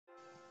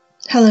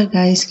Hello,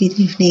 guys. Good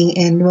evening,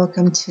 and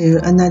welcome to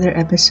another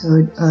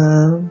episode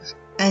of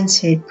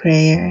Answered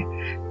Prayer.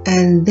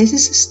 And this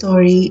is a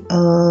story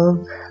of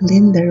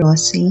Linda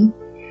Rossi,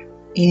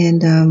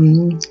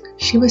 and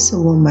she was a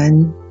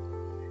woman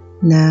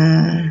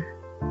na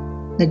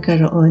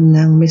nagkaroon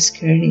ng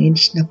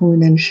miscarriage.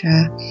 Nakunan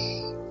siya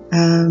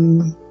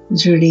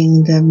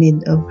during the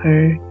mid of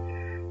her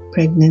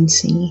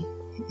pregnancy,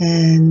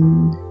 and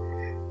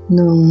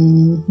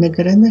nung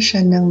nagkaroon na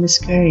siya ng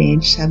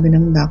miscarriage, sabi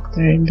ng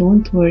doctor,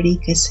 don't worry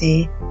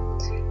kasi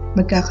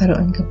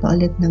magkakaroon ka pa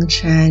ulit ng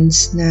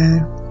chance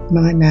na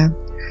manganak.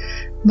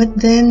 But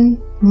then,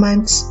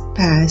 months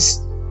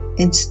passed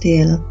and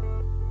still,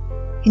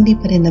 hindi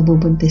pa rin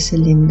nabubuntis si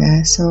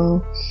Linda.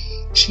 So,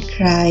 she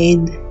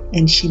cried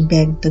and she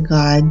begged to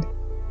God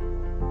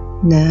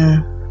na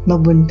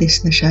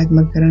mabuntis na siya at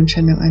magkaroon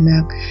siya ng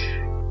anak.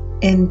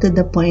 And to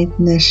the point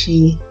na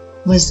she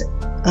was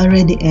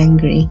already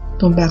angry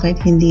kung bakit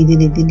hindi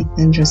dinidinig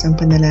ng Diyos ang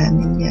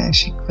panalangin niya.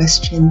 She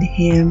questioned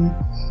Him.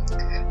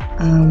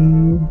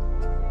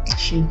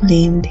 She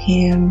blamed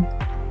Him.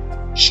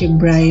 She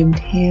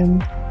bribed Him.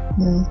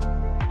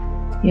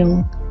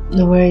 Yung,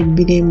 Lord,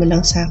 bigay mo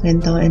lang sa akin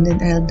to and then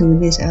I'll do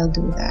this, I'll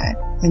do that.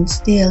 And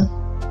still,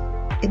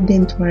 it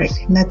didn't work.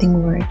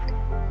 Nothing worked.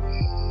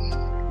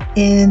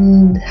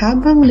 And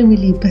habang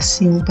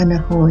lumilipas yung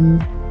panahon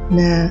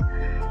na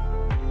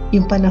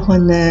yung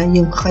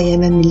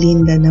kakayanan ni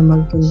Linda na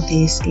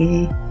magbuntis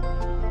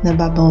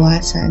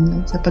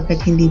nababawasan sapagkat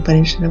hindi pa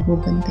rin siya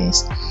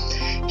nagbubuntis.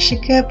 She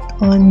kept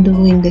on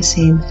doing the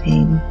same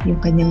thing, yung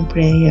kanyang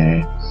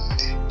prayer.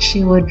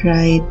 She would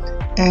write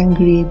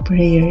angry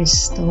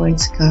prayers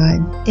towards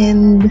God,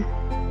 and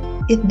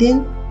it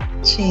didn't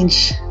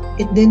change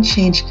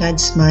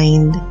God's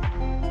mind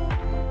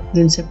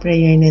dun sa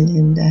prayer ni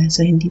Linda,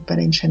 so hindi pa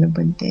rin siya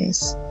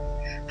nabuntis.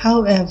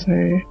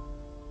 However,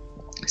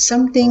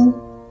 something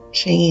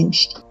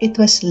changed. It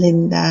was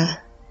Linda,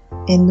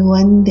 and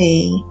one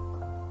day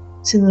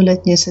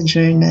sinulat niya sa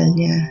journal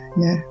niya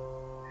na,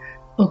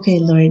 okay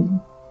Lord,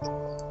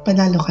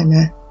 panalo ka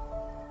na.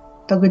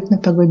 Pagod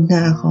na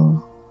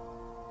ako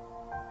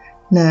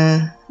na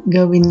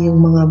gawin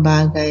yung mga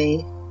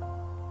bagay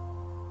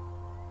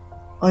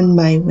on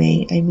my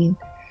way. I mean,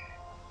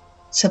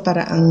 sa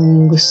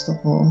paraang gusto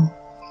ko.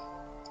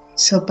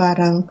 So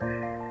parang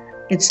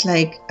it's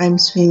like I'm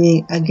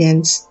swimming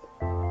against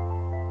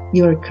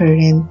your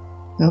current,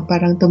 no?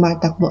 Parang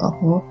tumatakbo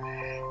ako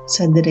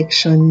sa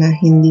direksyon na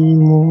hindi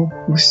mo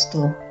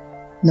gusto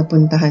na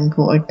puntahan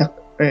ko or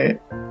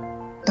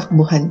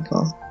takbuhan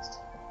ko.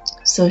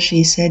 So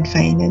she said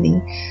finally,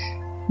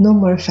 no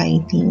more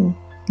fighting,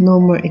 no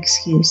more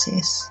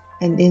excuses.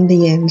 And in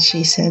the end,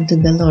 she said to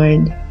the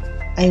Lord,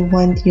 I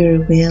want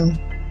your will,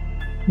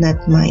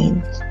 not mine.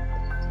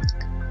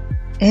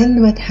 And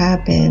what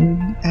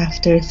happened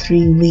after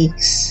 3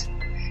 weeks,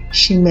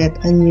 she met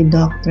a new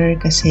doctor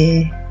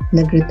kasi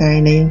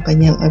nag-retire na yung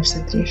kanyang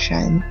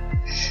obstetrician.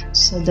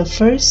 So the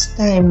first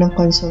time ng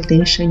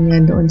consultation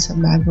niya doon sa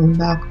bagong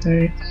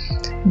doctor,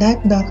 that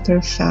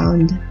doctor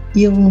found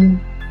yung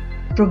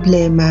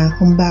problema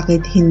kung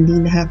bakit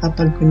hindi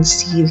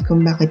nakakapag-conceive,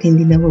 kung bakit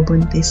hindi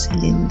nabubuntis si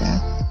Linda.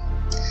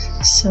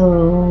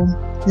 So,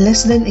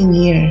 less than a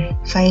year,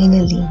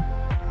 finally,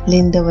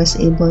 Linda was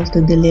able to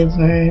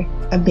deliver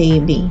a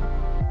baby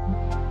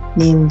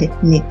named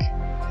Nick.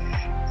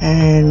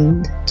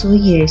 And 2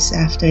 years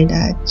after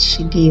that,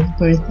 she gave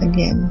birth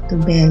again to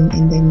Ben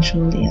and then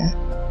Julia.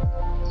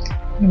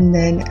 And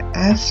then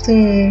after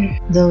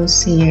those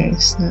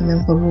years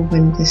ng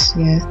pagbubuntis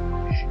niya,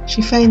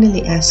 she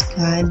finally asked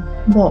God,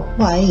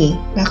 why?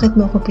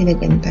 Bakit mo ako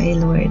pinag-antay,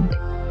 Lord?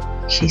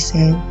 She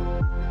said,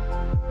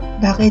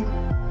 bakit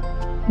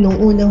nung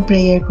unang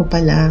prayer ko pa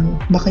lang,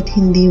 bakit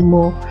hindi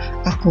mo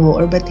ako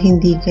or ba't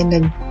hindi ka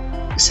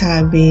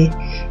nagsabi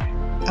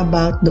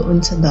about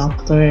doon sa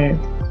doctor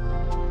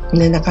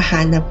na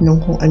nakahanap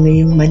nung kung ano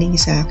yung mali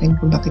sa akin,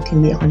 kung bakit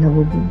hindi ako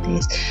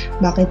nabubuntis,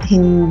 bakit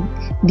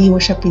hindi mo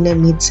siya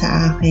pinamit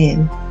sa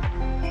akin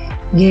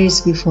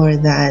years before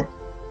that,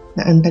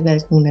 na ang tagal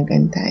kong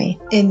nagantay.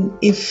 And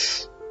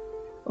if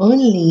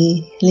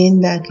only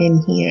Linda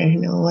can hear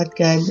what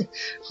God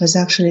was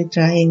actually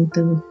trying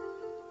to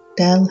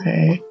tell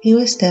her. He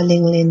was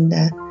telling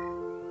Linda,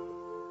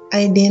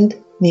 I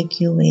didn't make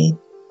you wait.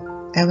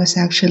 I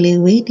was actually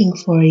waiting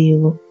for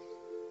you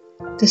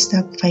to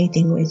stop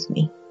fighting with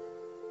me.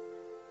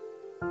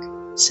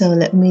 So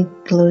let me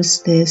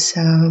close this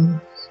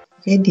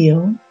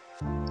video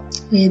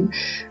with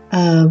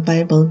a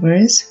Bible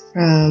verse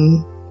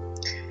from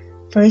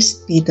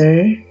 1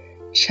 Peter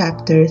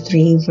chapter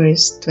 3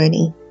 verse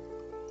 20.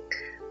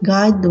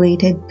 God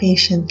waited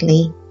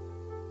patiently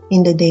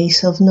in the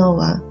days of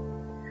Noah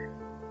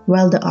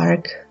while the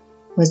ark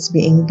was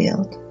being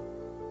built.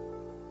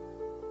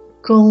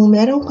 Kung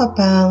meron ka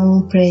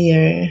pang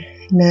prayer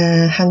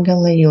na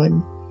hanggang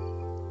ngayon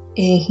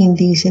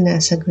hindi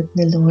sinasagot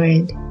ni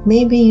Lord,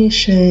 maybe you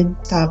should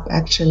stop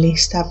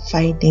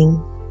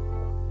fighting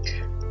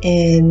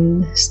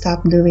and stop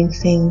doing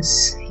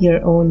things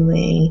your own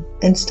way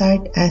and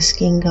start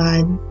asking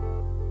God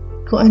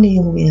kung ano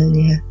yung will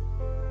niya.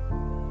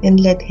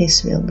 And let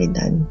His will be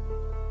done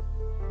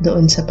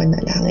doon sa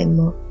panalangin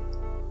mo.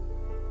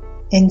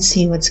 And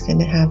see what's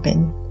gonna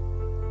happen.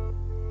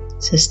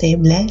 So stay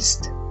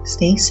blessed,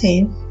 stay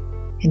safe,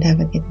 and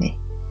have a good night.